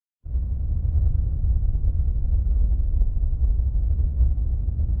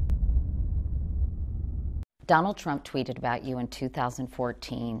Donald Trump tweeted about you in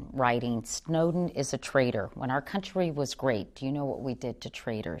 2014, writing, "Snowden is a traitor. When our country was great, do you know what we did to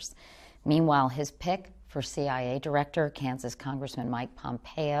traitors?" Meanwhile, his pick for CIA director, Kansas Congressman Mike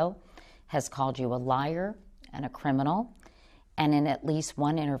Pompeo, has called you a liar and a criminal, and in at least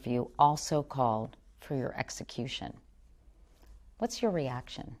one interview also called for your execution. What's your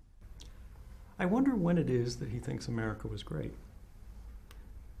reaction? I wonder when it is that he thinks America was great.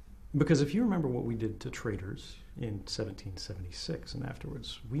 Because if you remember what we did to traitors in 1776 and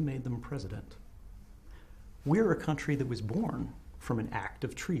afterwards, we made them president. We're a country that was born from an act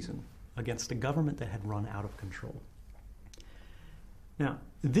of treason against a government that had run out of control. Now,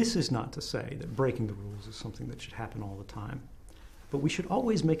 this is not to say that breaking the rules is something that should happen all the time, but we should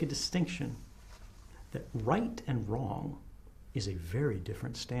always make a distinction that right and wrong is a very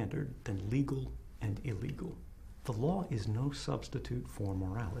different standard than legal and illegal. The law is no substitute for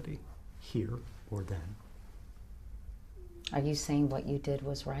morality, here or then. Are you saying what you did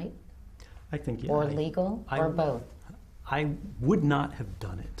was right? I think, yeah. Or legal, or both? I would not have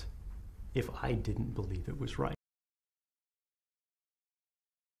done it if I didn't believe it was right.